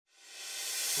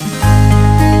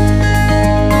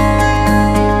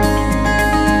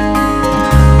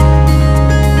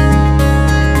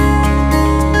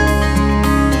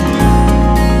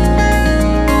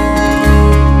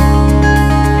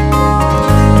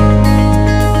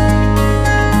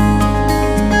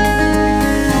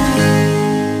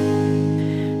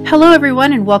Hello,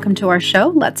 everyone, and welcome to our show,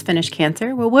 Let's Finish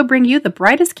Cancer, where we'll bring you the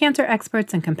brightest cancer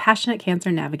experts and compassionate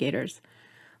cancer navigators.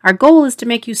 Our goal is to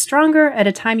make you stronger at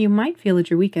a time you might feel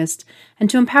at your weakest, and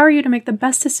to empower you to make the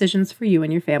best decisions for you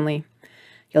and your family.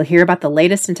 You'll hear about the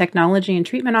latest in technology and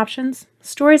treatment options,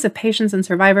 stories of patients and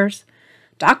survivors,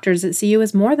 doctors that see you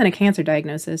as more than a cancer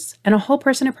diagnosis, and a whole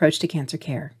person approach to cancer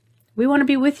care. We want to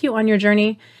be with you on your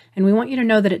journey, and we want you to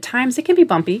know that at times it can be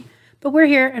bumpy, but we're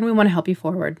here and we want to help you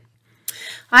forward.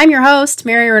 I'm your host,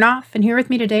 Mary Renoff, and here with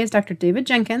me today is Dr. David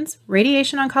Jenkins,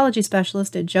 Radiation Oncology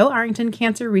Specialist at Joe Arrington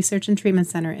Cancer Research and Treatment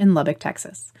Center in Lubbock,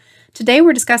 Texas. Today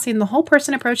we're discussing the whole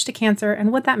person approach to cancer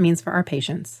and what that means for our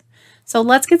patients. So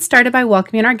let's get started by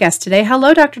welcoming our guest today.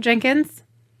 Hello, Dr. Jenkins.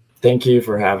 Thank you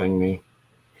for having me.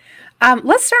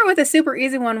 Let's start with a super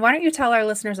easy one. Why don't you tell our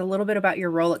listeners a little bit about your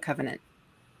role at Covenant?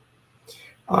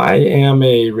 I am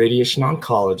a radiation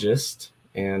oncologist,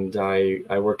 and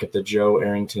I work at the Joe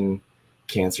Arrington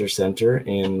Cancer Center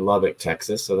in Lubbock,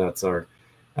 Texas. So that's our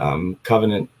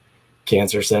Covenant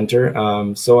Cancer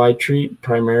Center. So I treat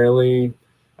primarily,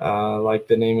 like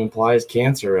the name implies,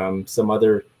 cancer, some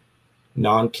other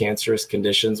non-cancerous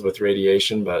conditions with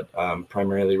radiation, but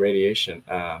primarily radiation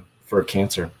for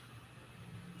cancer.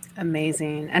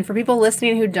 Amazing. And for people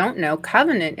listening who don't know,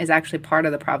 Covenant is actually part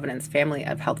of the Providence family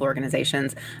of health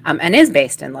organizations and is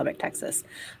based in Lubbock, Texas.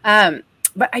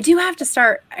 But I do have to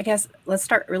start, I guess, let's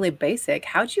start really basic.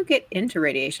 How'd you get into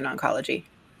radiation oncology?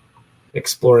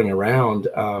 Exploring around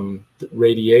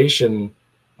radiation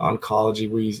oncology,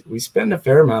 we spend a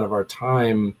fair amount of our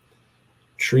time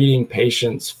treating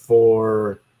patients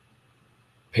for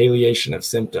palliation of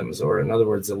symptoms, or in other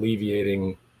words,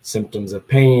 alleviating symptoms of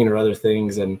pain or other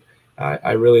things. And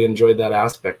I really enjoyed that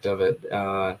aspect of it,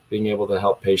 being able to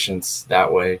help patients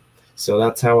that way. So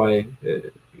that's how I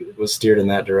was steered in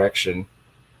that direction.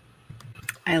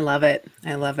 I love it.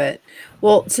 I love it.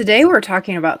 Well, today we're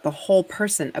talking about the whole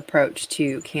person approach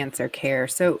to cancer care.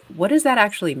 So what does that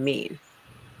actually mean?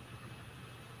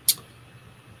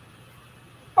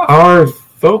 Our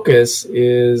focus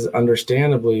is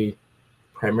understandably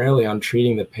primarily on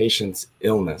treating the patient's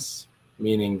illness,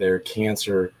 meaning their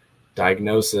cancer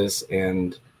diagnosis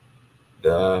and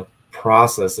the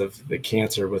process of the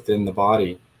cancer within the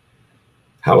body.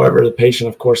 However, the patient,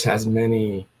 of course, has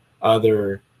many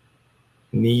other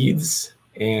needs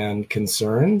and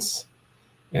concerns.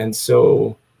 And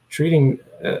so treating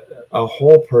a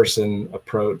whole person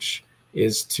approach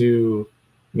is to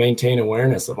maintain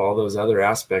awareness of all those other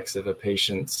aspects of a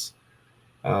patient's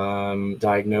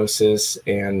diagnosis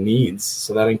and needs.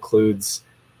 So that includes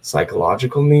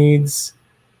psychological needs,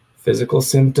 physical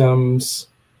symptoms,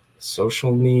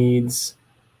 social needs,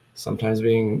 sometimes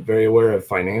being very aware of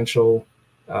financial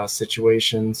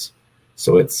situations.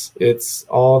 So it's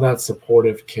all that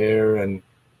supportive care and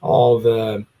all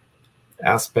the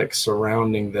aspects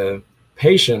surrounding the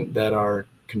patient that are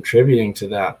contributing to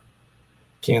that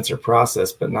cancer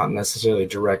process, but not necessarily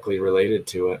directly related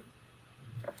to it.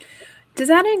 Does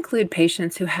that include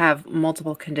patients who have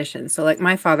multiple conditions? So like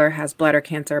my father has bladder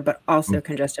cancer, but also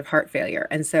congestive heart failure.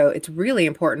 And so it's really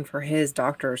important for his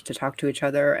doctors to talk to each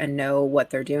other and know what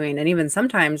they're doing. And even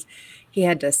sometimes he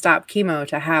had to stop chemo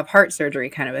to have heart surgery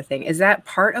kind of a thing. Is that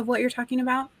part of what you're talking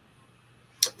about?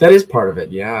 That is part of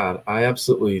it. Yeah, I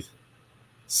absolutely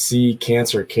see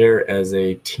cancer care as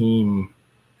a team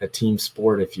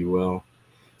sport, if you will.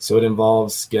 So it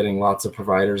involves getting lots of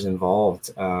providers involved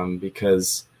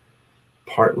because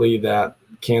partly that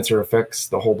cancer affects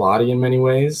the whole body in many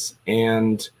ways,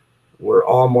 and we're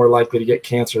all more likely to get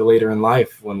cancer later in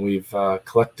life when we've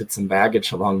collected some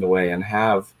baggage along the way and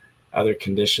have other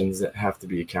conditions that have to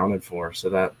be accounted for.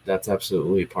 So that's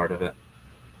absolutely part of it.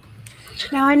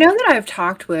 Now, I know that I've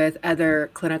talked with other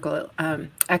clinical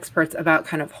experts about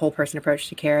kind of whole person approach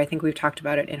to care. I think we've talked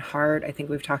about it in heart. I think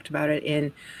we've talked about it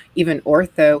in even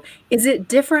ortho. Is it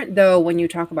different, though, when you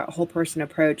talk about whole person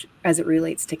approach as it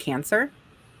relates to cancer?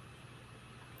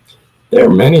 There are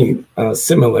many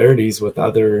similarities with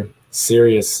other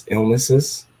serious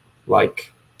illnesses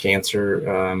like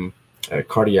cancer,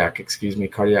 cardiac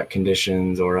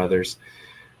conditions or others.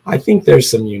 I think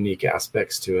there's some unique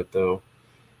aspects to it, though,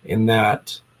 in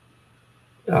that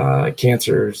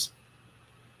cancers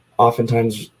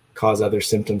oftentimes cause other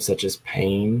symptoms such as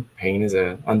pain. Pain is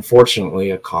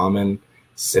unfortunately a common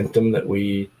symptom that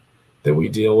we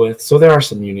deal with. So there are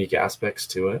some unique aspects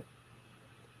to it.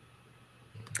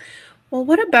 Well,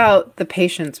 what about the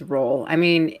patient's role? I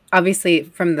mean, obviously,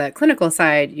 from the clinical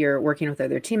side, you're working with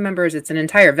other team members. It's an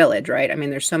entire village, right? I mean,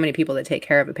 there's so many people that take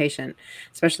care of a patient,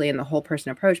 especially in the whole person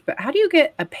approach. But how do you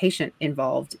get a patient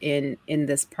involved in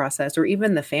this process, or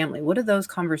even the family? What do those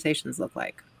conversations look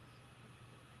like?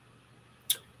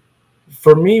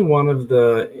 For me, one of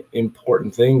the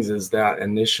important things is that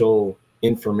initial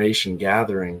information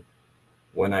gathering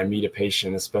when I meet a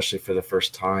patient, especially for the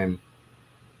first time,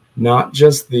 not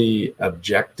just the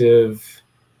objective,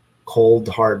 cold,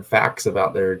 hard facts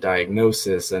about their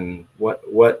diagnosis and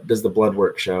what does the blood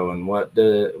work show and what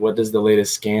does the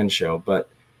latest scan show, but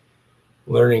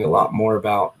learning a lot more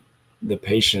about the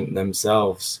patient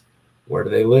themselves. Where do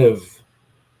they live?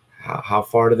 How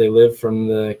far do they live from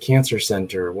the cancer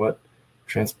center? What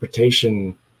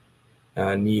transportation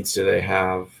needs do they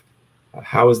have?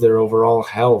 How is their overall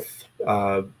health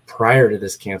prior to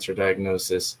this cancer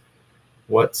diagnosis?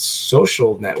 What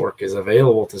social network is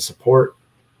available to support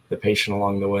the patient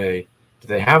along the way? Do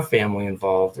they have family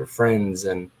involved or friends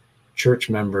and church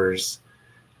members?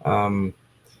 And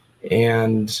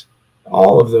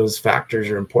all of those factors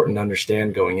are important to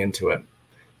understand going into it.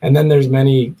 And then there's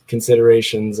many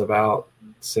considerations about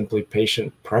simply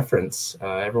patient preference.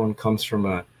 Everyone comes from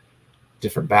a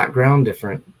different background,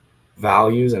 different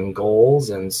values and goals,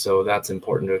 and so that's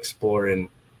important to explore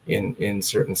in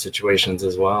certain situations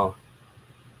as well.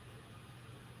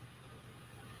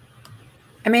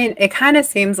 I mean, it kind of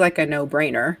seems like a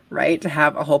no-brainer, right, to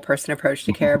have a whole person approach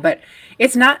to care, but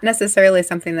it's not necessarily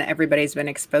something that everybody's been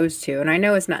exposed to. And I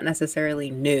know it's not necessarily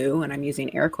new, and I'm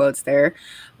using air quotes there,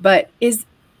 but is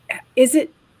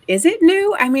it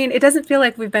new? I mean, it doesn't feel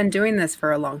like we've been doing this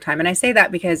for a long time. And I say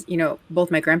that because,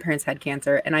 both my grandparents had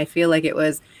cancer, and I feel like it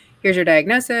was, here's your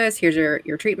diagnosis, here's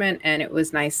your treatment, and it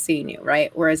was nice seeing you,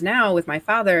 right? Whereas now with my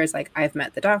father, it's like I've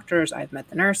met the doctors, I've met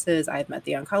the nurses, I've met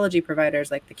the oncology providers,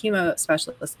 like the chemo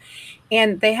specialists,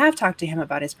 and they have talked to him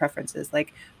about his preferences.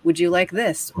 Like, would you like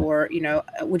this? Or,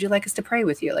 would you like us to pray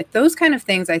with you? Like those kind of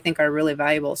things I think are really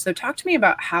valuable. So talk to me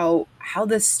about how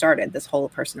this started, this whole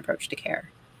person approach to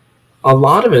care. A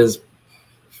lot of it is,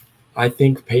 I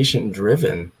think, patient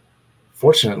driven.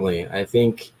 Fortunately, I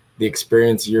think the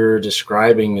experience you're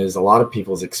describing is a lot of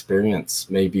people's experience,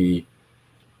 maybe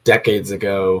decades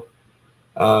ago,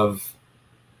 of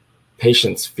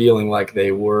patients feeling like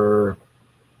they were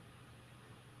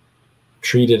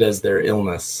treated as their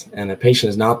illness. And a patient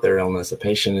is not their illness. A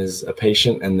patient is a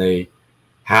patient, and they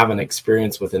have an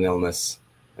experience with an illness.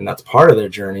 And that's part of their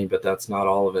journey, but that's not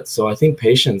all of it. So I think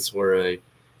patients were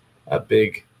a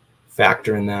big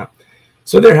factor in that.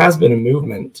 So there has been a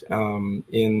movement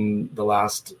in the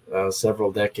last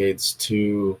several decades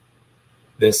to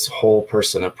this whole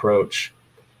person approach.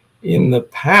 In the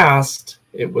past,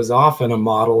 it was often a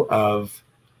model of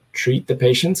treat the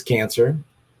patient's cancer,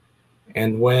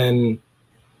 and when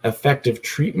effective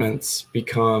treatments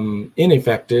become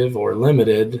ineffective or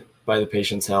limited by the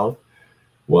patient's health,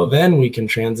 well, then we can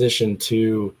transition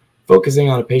to focusing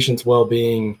on a patient's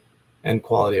well-being and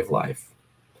quality of life.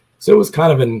 So it was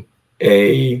kind of an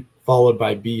A followed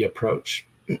by B approach.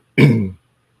 And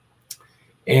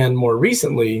more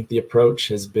recently, the approach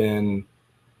has been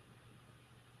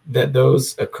that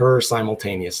those occur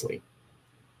simultaneously.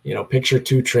 Picture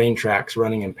two train tracks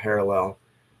running in parallel.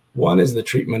 One is the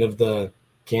treatment of the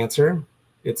cancer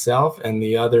itself, and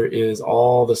the other is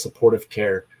all the supportive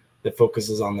care that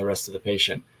focuses on the rest of the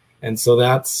patient. And so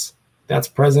that's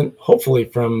present, hopefully,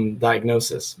 from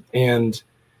diagnosis. And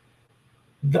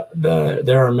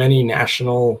there are many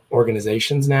national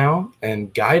organizations now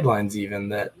and guidelines even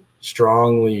that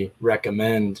strongly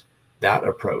recommend that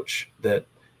approach, that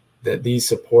these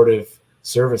supportive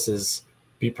services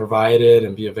be provided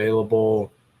and be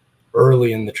available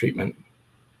early in the treatment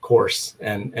course,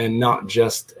 and not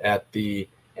just at the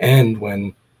end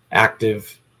when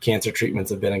active cancer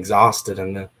treatments have been exhausted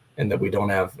and that we don't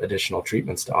have additional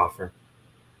treatments to offer.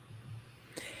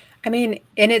 I mean,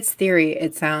 in its theory,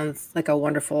 it sounds like a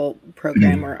wonderful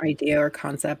program or idea or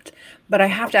concept, but I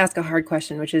have to ask a hard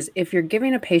question, which is if you're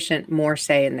giving a patient more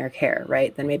say in their care,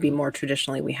 right, than maybe more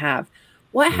traditionally we have,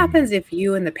 what happens if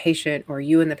you and the patient or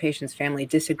you and the patient's family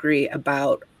disagree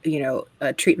about,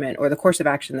 a treatment or the course of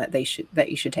action that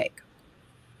you should take?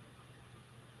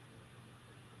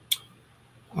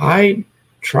 I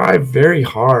try very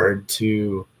hard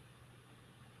to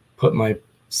put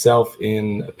myself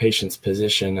in a patient's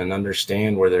position and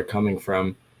understand where they're coming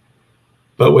from,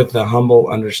 but with the humble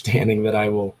understanding that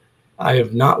I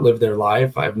have not lived their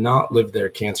life. I have not lived their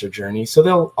cancer journey. So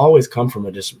they'll always come from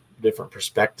a different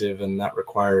perspective, and that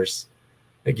requires,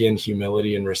 again,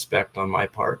 humility and respect on my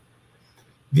part.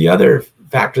 The other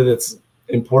factor that's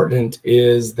important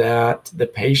is that the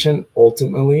patient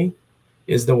ultimately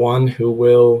is the one who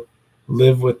will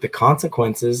live with the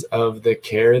consequences of the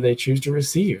care they choose to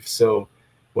receive. So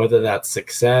whether that's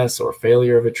success or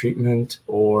failure of a treatment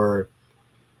or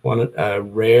a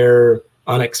rare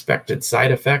unexpected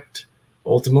side effect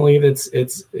ultimately it's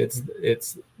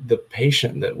the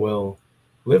patient that will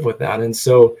live with that. And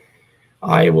so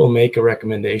I will make a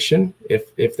recommendation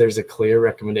if there's a clear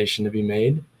recommendation to be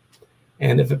made.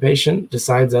 And if a patient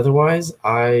decides otherwise,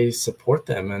 I support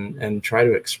them and try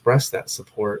to express that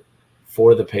support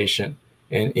for the patient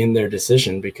and in their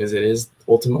decision, because it is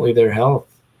ultimately their health.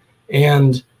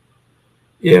 And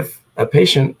if a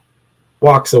patient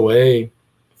walks away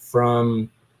from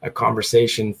a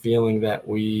conversation feeling that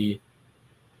we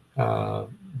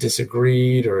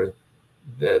disagreed, or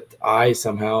that I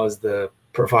somehow as the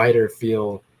provider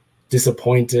feel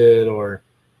disappointed or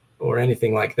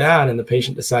anything like that, and the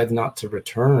patient decides not to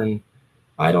return,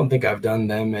 I don't think I've done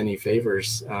them any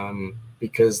favors,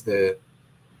 because the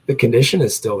condition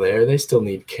is still there. They still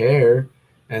need care.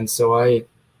 And so I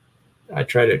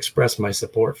try to express my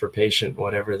support for patient,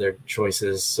 whatever their choice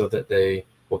is, so that they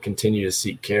will continue to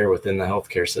seek care within the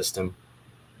healthcare system.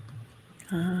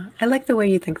 I like the way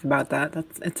you think about that.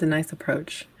 It's a nice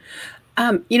approach.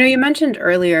 You mentioned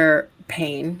earlier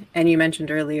pain, and you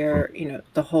mentioned earlier,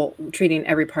 the whole treating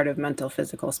every part of mental,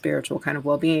 physical, spiritual kind of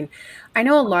well-being. I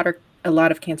know a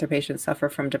lot of cancer patients suffer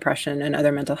from depression and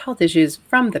other mental health issues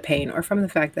from the pain, or from the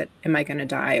fact that, am I going to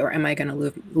die, or am I going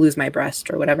to lose my breast,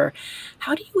 or whatever.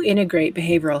 How do you integrate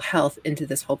behavioral health into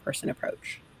this whole person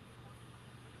approach?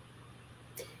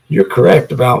 You're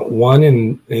correct. About 1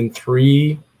 in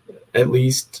 3, at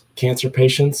least, cancer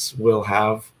patients will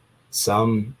have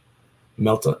some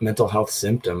mental health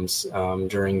symptoms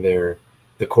during the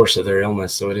course of their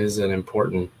illness. So it is an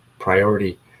important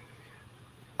priority.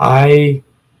 I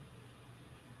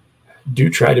do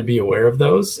try to be aware of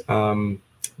those.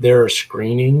 There are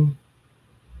screening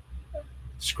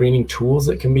tools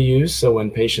that can be used. So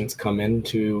when patients come in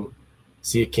to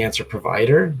see a cancer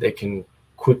provider, they can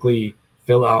quickly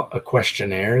fill out a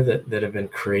questionnaire that have been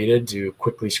created to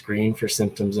quickly screen for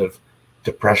symptoms of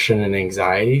depression and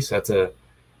anxiety. So that's a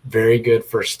very good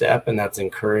first step, and that's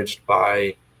encouraged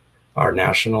by our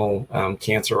national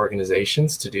cancer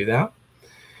organizations to do that.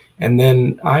 And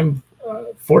then I'm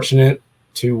fortunate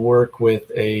to work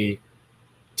with a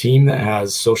team that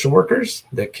has social workers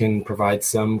that can provide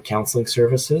some counseling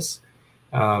services.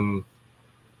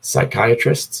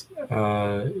 Psychiatrists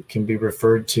can be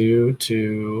referred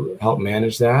to help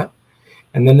manage that.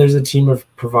 And then there's a team of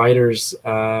providers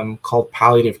called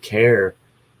palliative care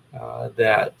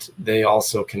that they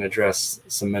also can address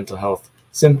some mental health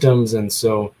symptoms. And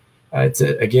so it's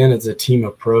a team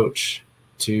approach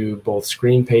to both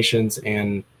screen patients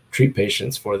and treat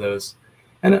patients for those.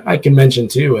 And I can mention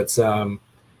too, it's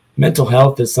mental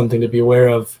health is something to be aware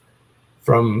of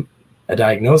from a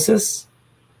diagnosis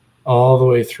all the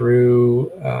way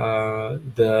through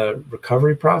the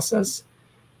recovery process.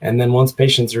 And then once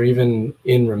patients are even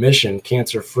in remission,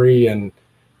 cancer-free, and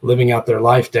living out their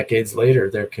life decades later,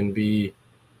 there can be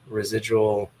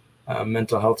residual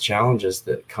mental health challenges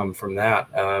that come from that.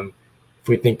 If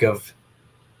we think of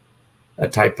a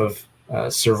type of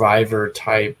survivor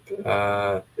type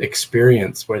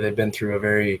experience where they've been through a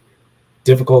very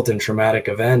difficult and traumatic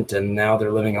event, and now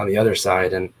they're living on the other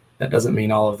side, and that doesn't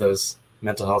mean all of those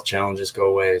mental health challenges go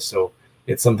away. So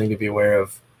it's something to be aware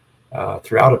of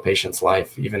throughout a patient's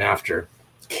life, even after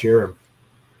cure.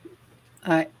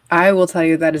 I will tell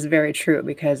you that is very true,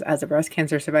 because as a breast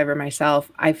cancer survivor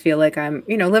myself, I feel like I'm,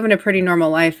 living a pretty normal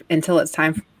life until it's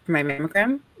time for my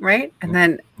mammogram, right? And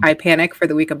then I panic for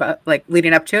the week about, like,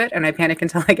 leading up to it, and I panic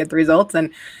until I get the results.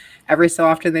 And every so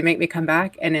often they make me come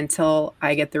back, and until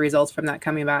I get the results from that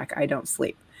coming back, I don't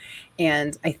sleep.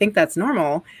 And I think that's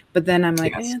normal, but then I'm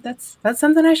like, Yes. that's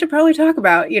something I should probably talk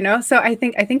about, So I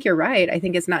think you're right. I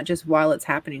think it's not just while it's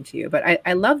happening to you, but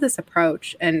I love this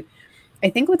approach. And I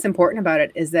think what's important about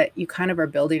it is that you kind of are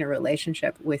building a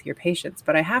relationship with your patients.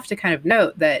 But I have to kind of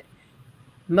note that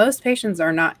most patients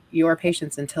are not your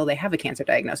patients until they have a cancer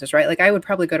diagnosis, right? Like, I would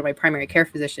probably go to my primary care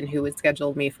physician who would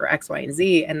schedule me for X, Y, and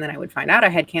Z, and then I would find out I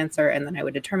had cancer, and then I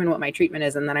would determine what my treatment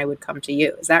is, and then I would come to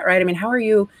you. Is that right? I mean, how are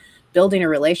you building a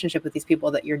relationship with these people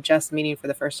that you're just meeting for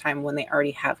the first time when they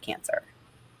already have cancer?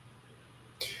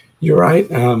 You're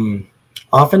right.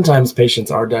 Oftentimes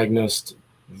patients are diagnosed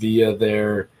via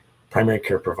their primary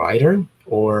care provider,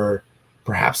 or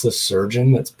perhaps a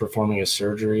surgeon that's performing a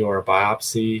surgery or a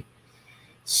biopsy.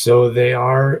 So they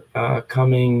are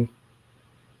coming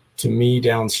to me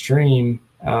downstream,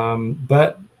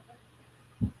 but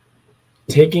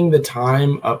taking the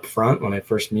time up front when I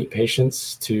first meet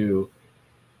patients to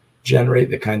generate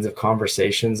the kinds of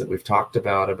conversations that we've talked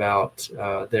about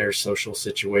their social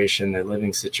situation, their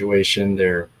living situation,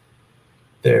 their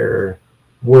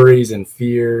worries and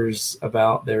fears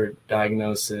about their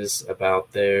diagnosis,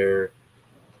 about their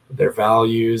their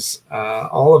values,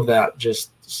 all of that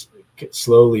just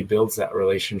slowly builds that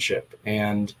relationship.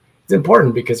 And it's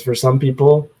important because for some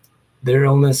people, their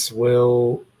illness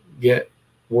will get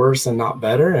worse and not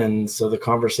better. And so the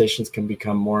conversations can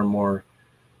become more and more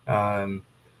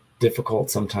difficult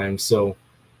sometimes. So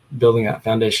building that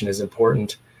foundation is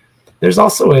important. There's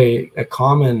also a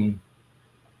common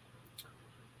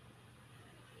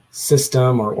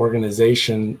system or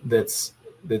organization that's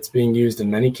being used in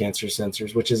many cancer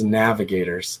centers, which is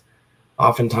navigators.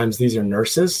 Oftentimes these are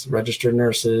nurses, registered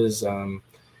nurses,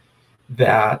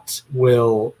 that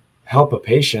will help a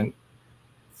patient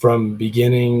from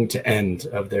beginning to end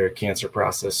of their cancer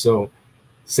process. So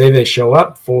say they show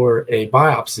up for a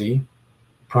biopsy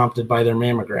prompted by their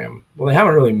mammogram. Well, they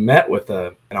haven't really met with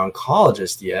an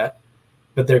oncologist yet,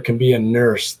 but there can be a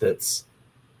nurse that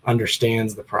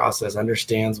understands the process,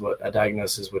 understands what a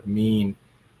diagnosis would mean.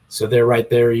 So they're right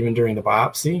there even during the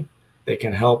biopsy. They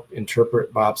can help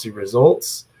interpret biopsy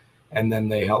results, and then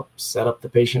they help set up the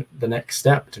patient the next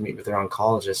step to meet with their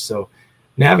oncologist. So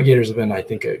navigators have been, I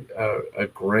think, a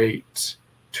great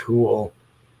tool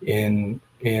in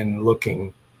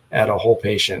looking at a whole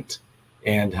patient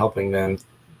and helping them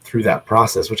through that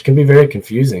process, which can be very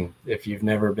confusing if you've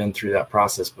never been through that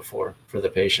process before for the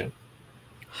patient.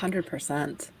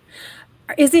 100%.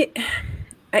 Is it,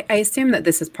 I assume that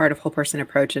this is part of whole person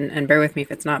approach, and bear with me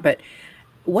if it's not, but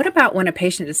what about when a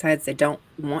patient decides they don't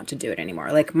want to do it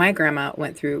anymore? Like my grandma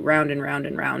went through round and round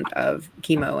and round of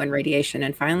chemo and radiation,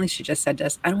 and finally she just said to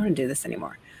us, I don't want to do this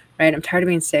anymore, right? I'm tired of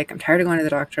being sick. I'm tired of going to the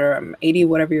doctor. I'm 80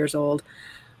 whatever years old.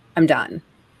 I'm done.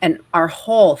 And our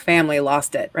whole family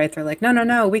lost it, right? They're like,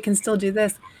 no, we can still do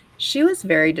this. She was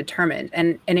very determined.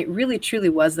 And it really, truly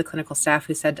was the clinical staff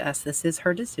who said to us, this is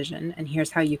her decision, and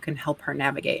here's how you can help her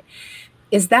navigate.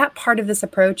 Is that part of this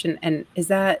approach? And is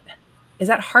that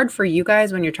hard for you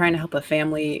guys when you're trying to help a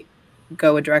family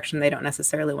go a direction they don't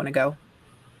necessarily want to go?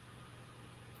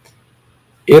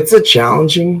 It's a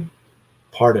challenging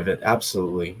part of it,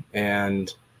 absolutely.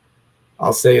 And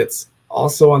I'll say it's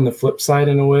also on the flip side,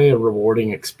 in a way, a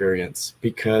rewarding experience,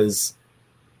 because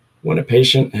when a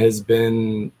patient has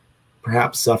been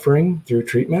perhaps suffering through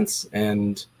treatments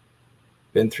and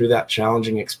been through that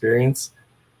challenging experience,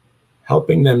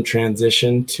 helping them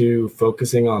transition to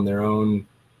focusing on their own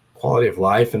quality of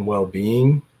life and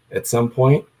well-being at some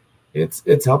point,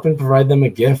 it's helping provide them a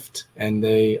gift, and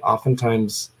they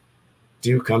oftentimes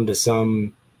do come to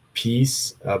some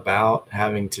peace about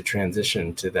having to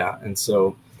transition to that. And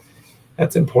so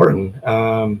that's important.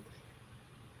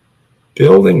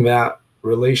 Building that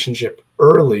relationship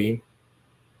early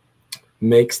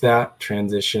makes that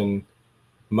transition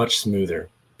much smoother,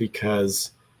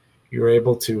 because you're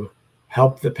able to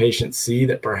help the patient see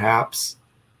that perhaps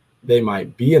they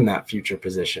might be in that future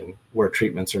position where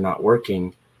treatments are not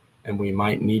working and we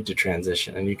might need to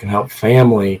transition. And you can help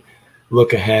family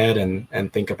look ahead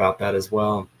and think about that as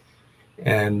well.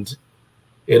 And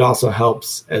it also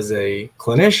helps as a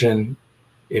clinician,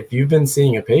 if you've been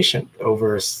seeing a patient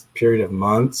over a period of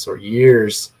months or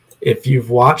years, if you've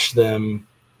watched them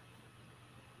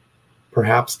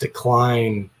perhaps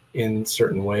decline in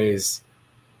certain ways,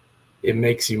 it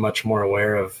makes you much more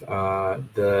aware of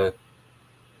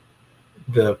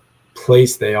the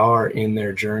place they are in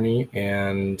their journey,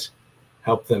 and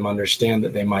help them understand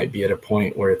that they might be at a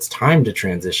point where it's time to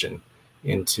transition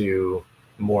into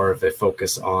more of a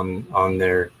focus on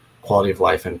their quality of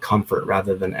life and comfort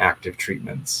rather than active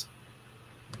treatments.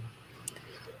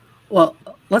 Well,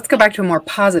 let's go back to a more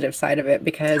positive side of it,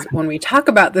 because when we talk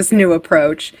about this new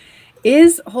approach,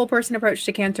 is whole person approach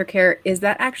to cancer care, is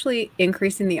that actually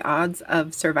increasing the odds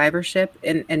of survivorship?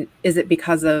 And is it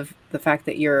because of the fact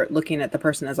that you're looking at the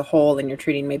person as a whole and you're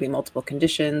treating maybe multiple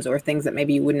conditions or things that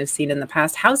maybe you wouldn't have seen in the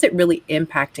past? How's it really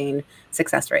impacting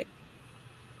success rate?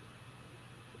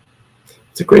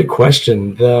 It's a great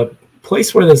question. The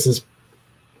place where this has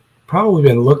probably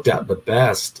been looked at the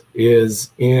best is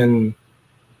in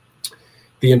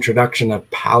the introduction of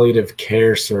palliative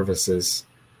care services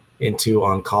into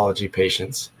oncology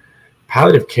patients.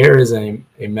 Palliative care is a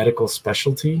medical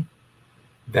specialty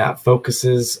that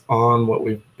focuses on what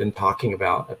we've been talking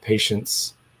about, a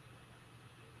patient's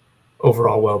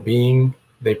overall well-being.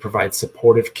 They provide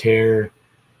supportive care.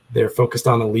 They're focused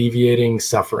on alleviating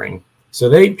suffering. So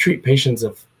they treat patients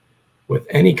with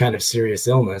any kind of serious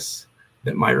illness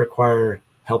that might require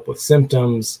help with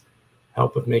symptoms,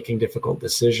 help with making difficult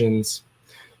decisions.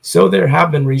 So there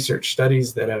have been research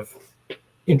studies that have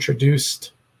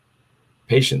introduced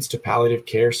patients to palliative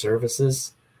care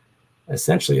services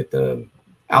essentially at the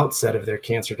outset of their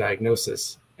cancer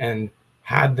diagnosis, and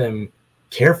had them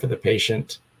care for the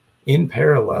patient in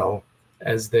parallel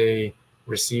as they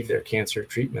receive their cancer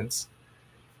treatments.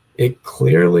 It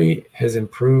clearly has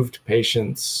improved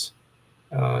patients'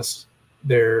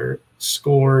 their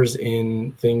scores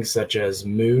in things such as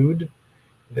mood,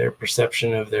 their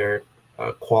perception of their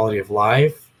quality of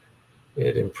life.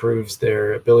 It improves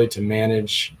their ability to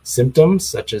manage symptoms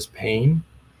such as pain.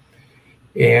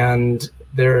 And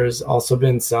there's also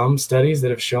been some studies that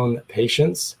have shown that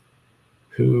patients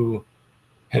who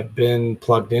have been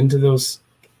plugged into those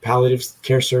palliative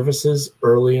care services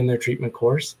early in their treatment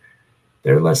course,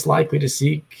 they're less likely to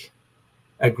seek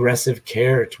aggressive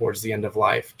care towards the end of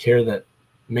life, care that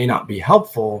may not be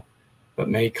helpful, but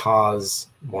may cause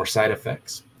more side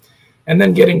effects. And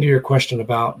then getting to your question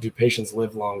about, do patients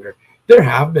live longer? There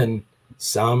have been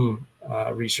some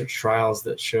research trials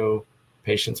that show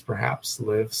patients perhaps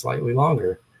live slightly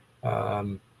longer.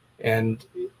 And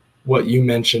what you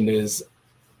mentioned is,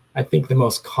 I think the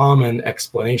most common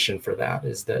explanation for that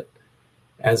is that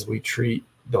as we treat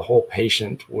the whole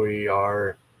patient, we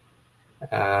are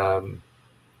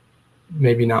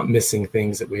maybe not missing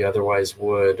things that we otherwise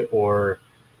would, or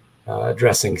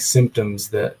addressing symptoms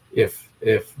that if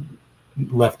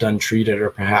left untreated are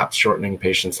perhaps shortening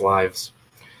patients' lives.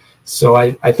 So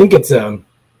I think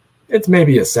it's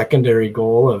maybe a secondary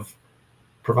goal of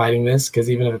providing this, because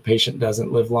even if a patient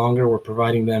doesn't live longer, we're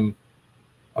providing them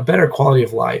a better quality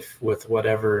of life with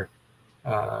whatever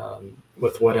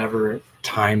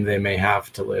time they may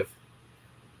have to live.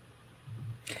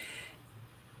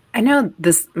 I know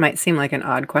this might seem like an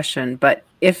odd question, but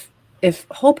if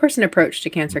whole person approach to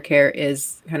cancer care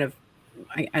is kind of,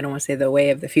 I don't want to say the way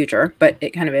of the future, but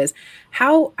it kind of is,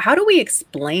 how do we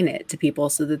explain it to people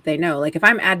so that they know? Like if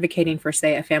I'm advocating for,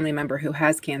 say, a family member who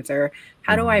has cancer,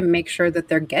 how do I make sure that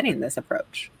they're getting this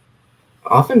approach?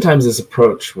 Oftentimes this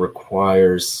approach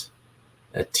requires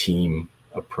a team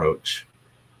approach,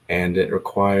 and it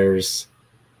requires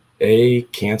a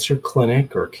cancer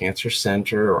clinic or cancer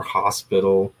center or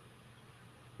hospital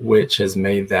which has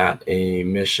made that a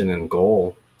mission and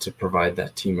goal to provide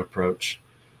that team approach.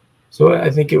 So I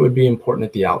think it would be important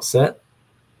at the outset,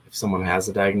 if someone has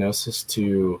a diagnosis,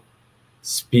 to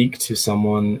speak to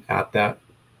someone at that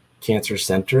cancer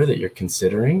center that you're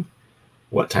considering.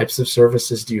 What types of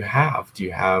services do you have? Do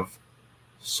you have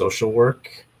social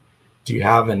work? Do you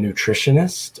have a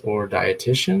nutritionist or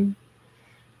dietitian?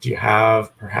 Do you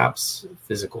have perhaps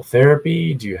physical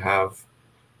therapy? Do you have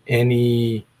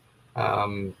any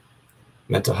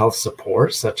mental health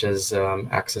support, such as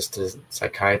access to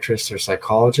psychiatrists or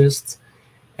psychologists?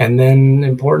 And then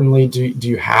importantly, do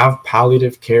you have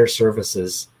palliative care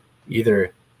services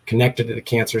either connected to the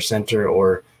cancer center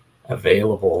or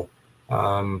available?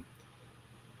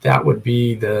 That would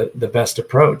be the best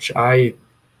approach. I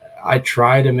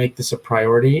try to make this a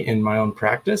priority in my own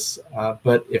practice,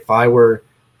 but if I were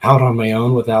out on my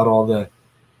own without all the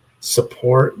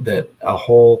support that a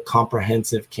whole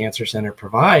comprehensive cancer center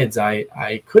provides,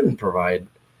 I couldn't provide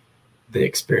the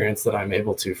experience that I'm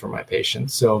able to for my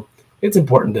patients. So it's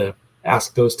important to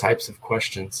ask those types of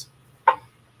questions.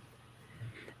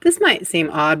 This might seem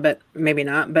odd, but maybe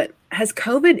not, but has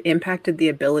COVID impacted the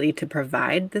ability to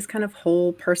provide this kind of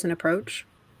whole person approach?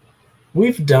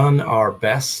 We've done our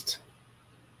best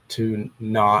to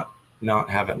not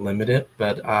have it limit it,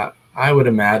 but I would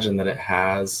imagine that it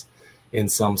has in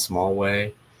some small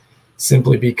way,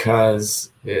 simply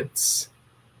because it's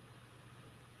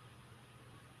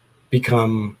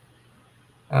become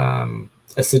a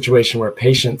situation where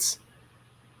patients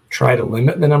try to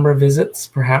limit the number of visits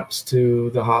perhaps to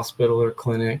the hospital or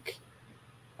clinic,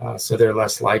 so they're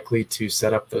less likely to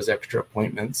set up those extra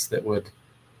appointments that would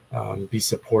be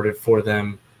supportive for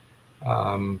them.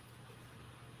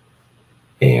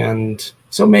 And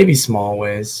so maybe small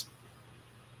ways.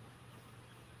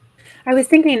 I was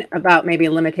thinking about maybe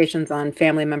limitations on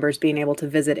family members being able to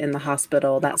visit in the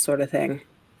hospital, that sort of thing.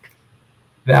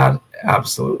 That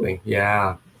absolutely,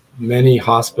 yeah. Many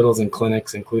hospitals and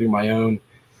clinics, including my own,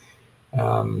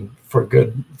 for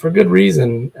good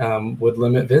reason, would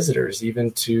limit visitors,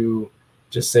 even to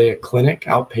just say a clinic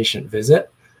outpatient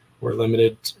visit. We're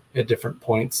limited at different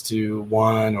points to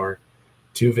 1 or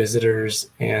 2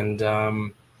 visitors, and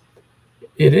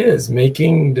it is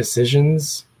making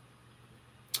decisions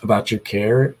about your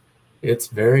care. It's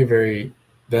very, very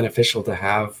beneficial to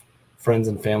have friends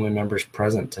and family members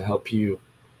present to help you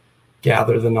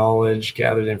gather the knowledge,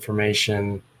 gather the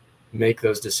information, make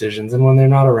those decisions. And when they're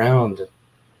not around,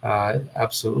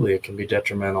 absolutely, it can be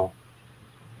detrimental.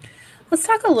 Let's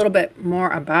talk a little bit more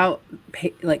about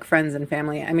like friends and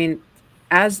family. I mean,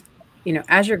 as you know,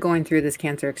 as you're going through this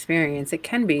cancer experience, it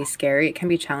can be scary. It can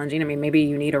be challenging. I mean, maybe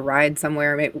you need a ride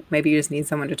somewhere. Maybe you just need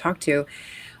someone to talk to.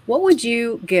 What would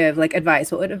you give, like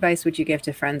advice? What advice would you give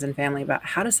to friends and family about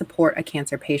how to support a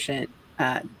cancer patient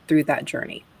through that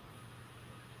journey?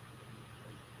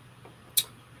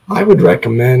 I would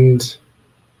recommend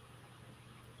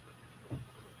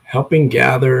helping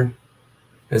gather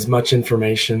as much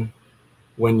information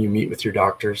when you meet with your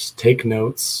doctors. Take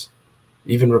notes,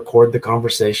 even record the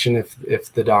conversation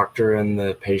if the doctor and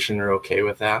the patient are okay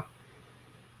with that.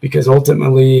 Because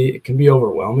ultimately, it can be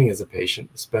overwhelming as a patient,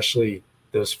 especially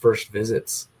those first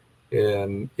visits.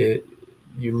 You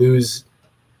lose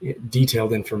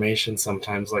detailed information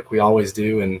sometimes, like we always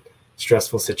do in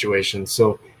stressful situations.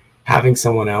 So having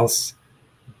someone else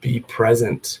be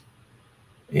present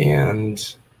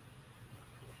and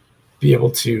be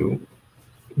able to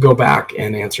go back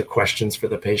and answer questions for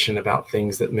the patient about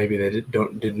things that maybe they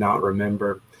did not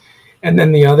remember. And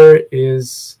then the other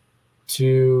is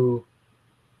to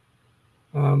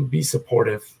be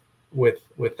supportive with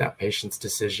that patient's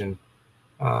decision.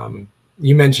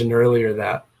 You mentioned earlier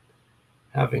that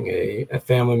having a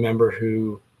family member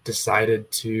who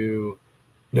decided to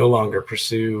no longer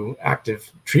pursue active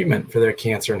treatment for their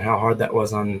cancer and how hard that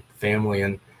was on family.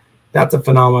 And that's a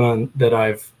phenomenon that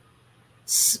I've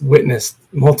witnessed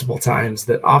multiple times,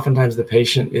 that oftentimes the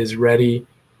patient is ready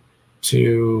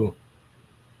to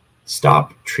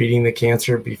stop treating the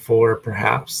cancer before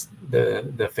perhaps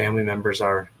the family members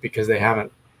are, because they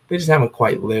just haven't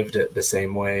quite lived it the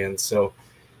same way. And so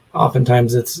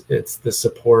oftentimes it's the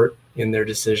support in their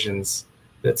decisions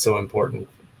that's so important.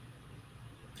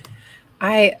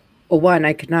 I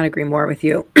could not agree more with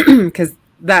you, because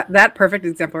that perfect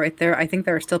example right there, I think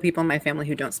there are still people in my family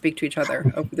who don't speak to each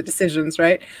other over the decisions,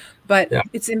 right? But yeah,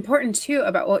 it's important too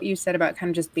about what you said about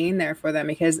kind of just being there for them,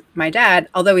 because my dad,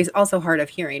 although he's also hard of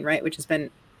hearing, right, which has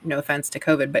been, no offense to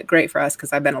COVID, but great for us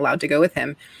because I've been allowed to go with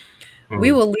him.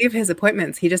 We will leave his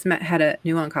appointments. He just had a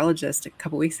new oncologist a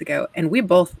couple weeks ago, and we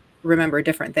both remember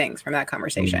different things from that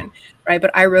conversation, right?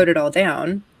 But I wrote it all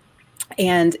down.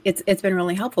 And it's been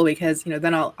really helpful because,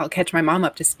 then I'll catch my mom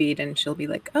up to speed and she'll be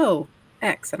like, oh,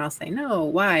 X. And I'll say, no,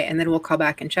 Y. And then we'll call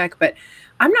back and check. But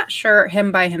I'm not sure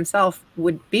him by himself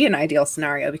would be an ideal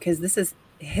scenario, because this is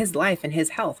his life and his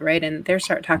health, right? And they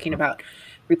start talking about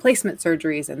replacement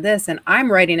surgeries and this, and I'm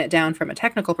writing it down from a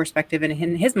technical perspective. And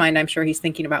in his mind, I'm sure he's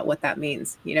thinking about what that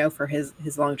means, for his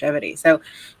longevity. So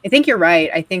I think you're right.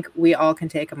 I think we all can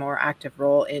take a more active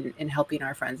role in helping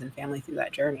our friends and family through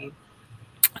that journey.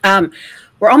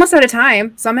 We're almost out of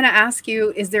time. So I'm going to ask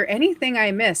you, is there anything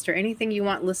I missed or anything you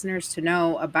want listeners to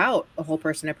know about a whole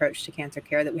person approach to cancer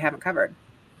care that we haven't covered?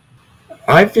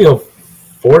 I feel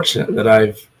fortunate that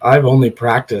I've only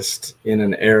practiced in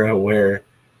an era where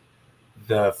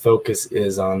the focus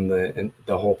is on the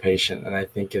whole patient. And I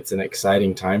think it's an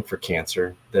exciting time for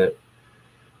cancer, that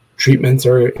treatments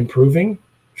are improving,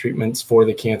 treatments for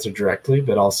the cancer directly,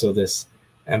 but also this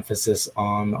emphasis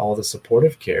on all the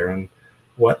supportive care and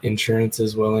what insurance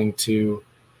is willing to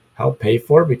help pay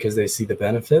for because they see the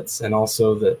benefits, and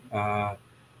also that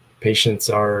patients'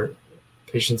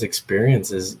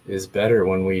 experience is better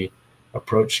when we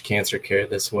approach cancer care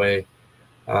this way.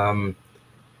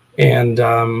 And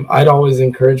I'd always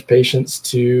encourage patients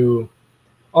to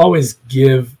always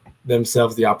give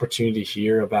themselves the opportunity to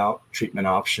hear about treatment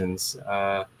options.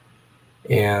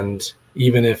 And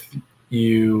even if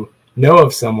you know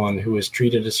of someone who was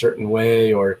treated a certain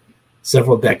way or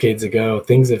several decades ago,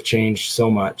 things have changed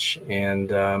so much,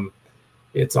 and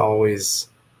it's always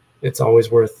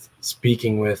worth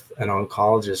speaking with an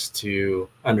oncologist to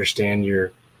understand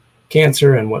your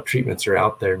cancer and what treatments are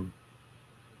out there.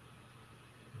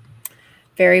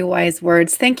 Very wise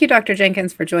words. Thank you, Dr.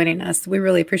 Jenkins, for joining us. We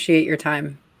really appreciate your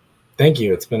time. Thank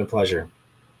you. It's been a pleasure.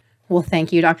 Well,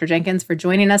 thank you, Dr. Jenkins, for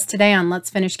joining us today on Let's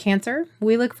Finish Cancer.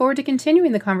 We look forward to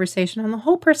continuing the conversation on the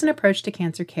whole person approach to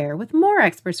cancer care with more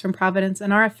experts from Providence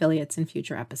and our affiliates in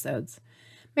future episodes.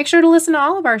 Make sure to listen to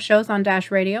all of our shows on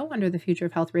Dash Radio under the Future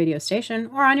of Health radio station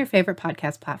or on your favorite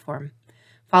podcast platform.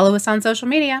 Follow us on social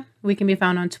media. We can be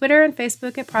found on Twitter and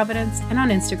Facebook at Providence and on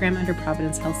Instagram under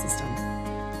Providence Health Systems.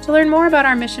 To learn more about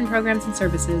our mission, programs, and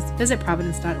services, visit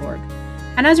providence.org.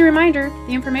 And as a reminder,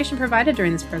 the information provided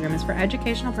during this program is for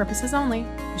educational purposes only.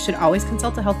 You should always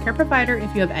consult a healthcare provider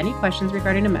if you have any questions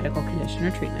regarding a medical condition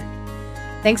or treatment.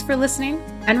 Thanks for listening,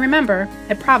 and remember,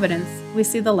 at Providence, we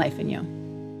see the life in you.